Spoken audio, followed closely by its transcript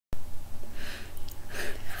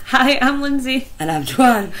Hi, I'm Lindsay. And I'm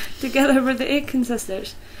Joanne. Together we're the Aiken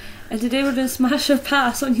sisters. And today we're doing Smash or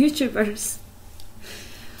Pass on YouTubers.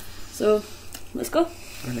 So, let's go.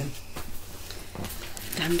 Brilliant.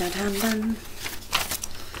 Dun dun dun dun.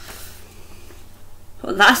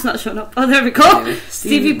 Oh, that's not showing up. Oh, there we go. Anyway,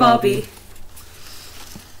 Stevie Boebi.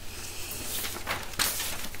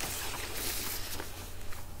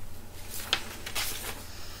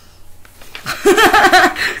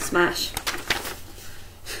 Smash.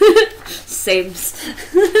 Sames.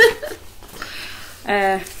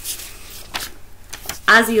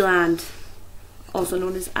 Azzyland, also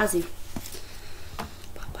known as Azzy.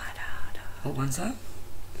 What one's that?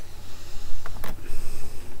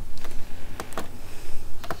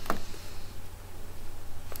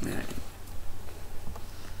 Yeah.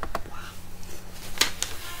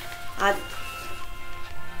 Wow.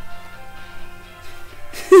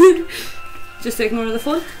 Just ignore the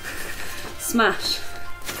phone. Smash.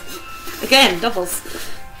 Again, doubles.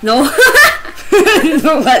 No.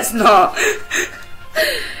 No, that's not.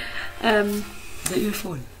 Is that your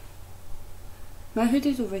phone? My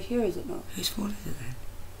hoodie's over here, is it not? Whose phone is it then?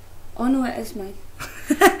 Oh no, it is mine.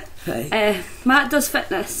 Right. Mattdoes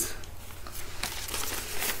Fitness.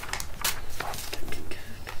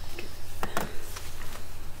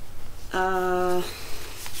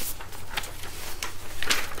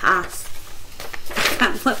 Pass.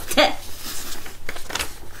 Can't lift it.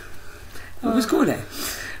 What was going there?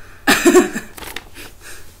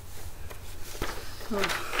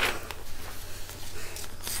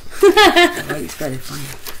 Right, it's very funny.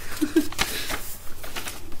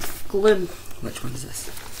 Gloom. Which one is this?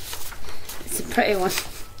 It's a pretty one.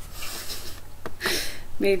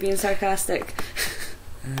 Me being sarcastic.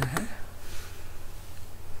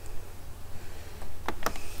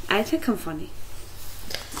 I think I'm funny.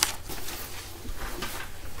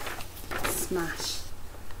 Smash.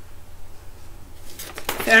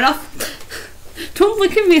 Fair enough. Don't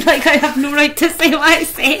look at me like I have no right to say what I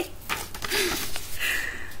say.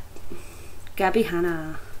 Gabbie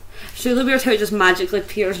Hanna. It's really weird how it just magically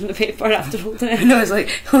appears on the paper after holding it. No, it's like,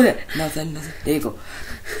 hold it. Nothing. There you go.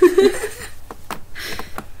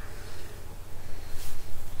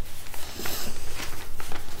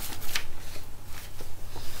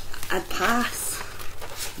 I'd pass.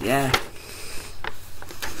 Yeah.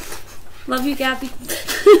 Love you, Gabbie.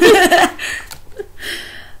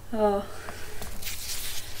 Oh.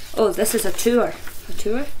 Oh, this is a tour. A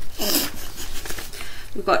tour?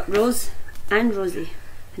 We've got Rose and Rosie.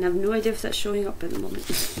 And I have no idea if that's showing up at the moment.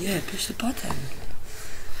 Yeah, push the button.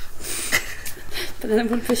 But then I'm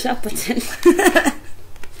going to push that button.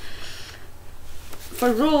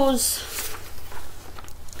 For Rose,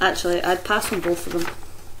 actually, I'd pass on both of them.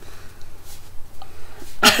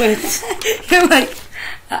 I would. You're like,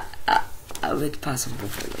 I would pass on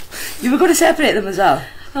both of them. You were going to separate them as well.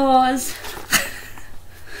 I was.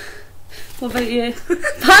 What about you?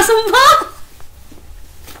 Pass on both?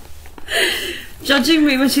 Judging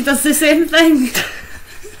me when she does the same thing.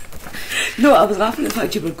 No, I was laughing at the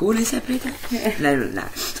fact you were going to separate it. Yeah. No.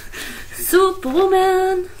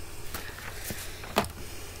 Superwoman.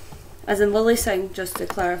 As in Lilly Singh, just to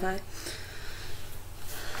clarify.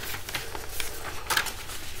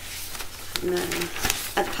 No,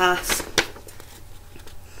 I'd pass.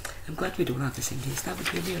 I'm glad we don't have the same taste. That would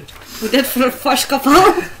be weird. We did for our first couple.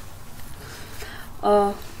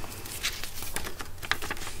 Oh.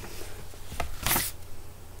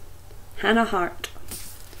 Hanna Hart.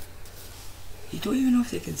 You don't even know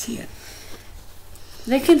if they can see it.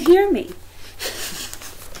 They can hear me.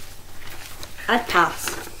 I'd pass.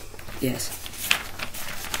 Yes.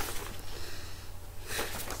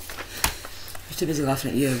 I was too busy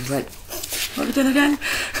laughing at you. I was like, what are we doing again?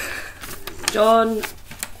 Jon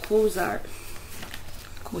Cozart.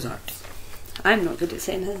 Cozart. I'm not good at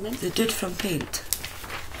saying his name. The dude from Paint.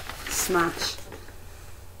 Smash.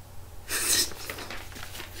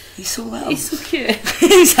 He's so little. He's so cute.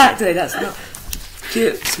 Exactly, that's not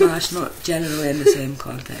cute, smash, not generally in the same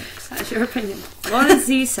context. That's your opinion.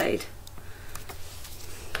 LaurenZside.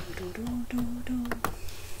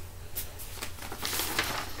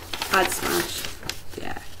 I'd smash.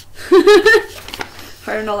 Yeah.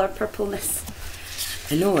 For another purpleness.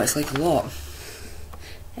 I know, it's like a lot.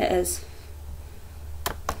 It is.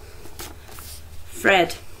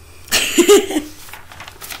 Fred.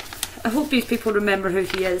 I hope these people remember who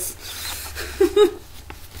he is.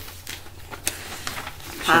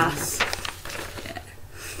 Pass. Yeah.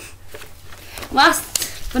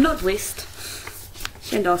 Last but not least,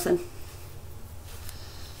 Dawson.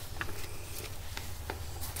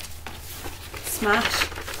 Smash.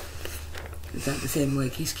 Is that the same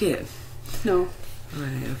like he's cute? No.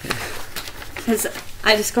 Right, okay. Because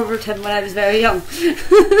I discovered him when I was very young.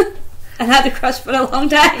 And had a crush for a long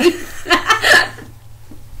time.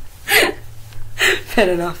 Fair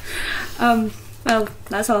enough. Well,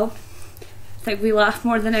 that's all. I think we laughed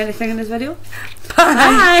more than anything in this video.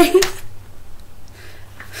 Bye! Bye!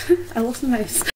 I lost the mouse.